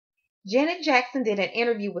Janet Jackson did an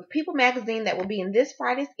interview with People magazine that will be in this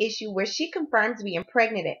Friday's issue where she confirms being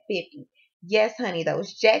pregnant at 50. Yes, honey,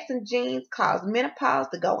 those Jackson genes caused menopause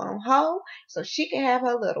to go on hold so she can have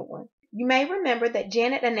her little one. You may remember that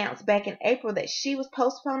Janet announced back in April that she was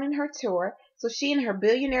postponing her tour so she and her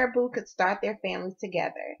billionaire boo could start their families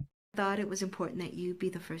together. Thought it was important that you be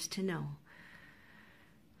the first to know.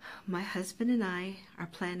 My husband and I are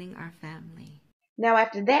planning our family. Now,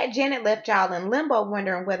 after that, Janet left y'all in limbo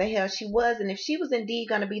wondering where the hell she was and if she was indeed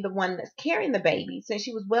going to be the one that's carrying the baby, since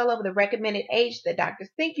she was well over the recommended age that doctors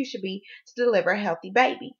think you should be to deliver a healthy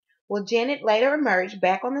baby. Well, Janet later emerged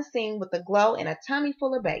back on the scene with a glow and a tummy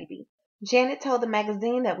full of baby. Janet told the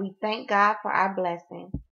magazine that we thank God for our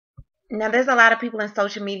blessing. Now, there's a lot of people in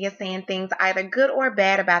social media saying things either good or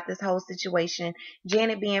bad about this whole situation.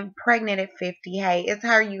 Janet being pregnant at 50, hey, it's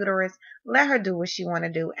her uterus. Let her do what she want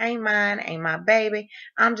to do. Ain't mine, ain't my baby.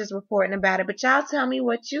 I'm just reporting about it. But y'all tell me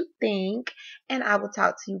what you think, and I will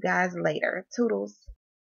talk to you guys later. Toodles.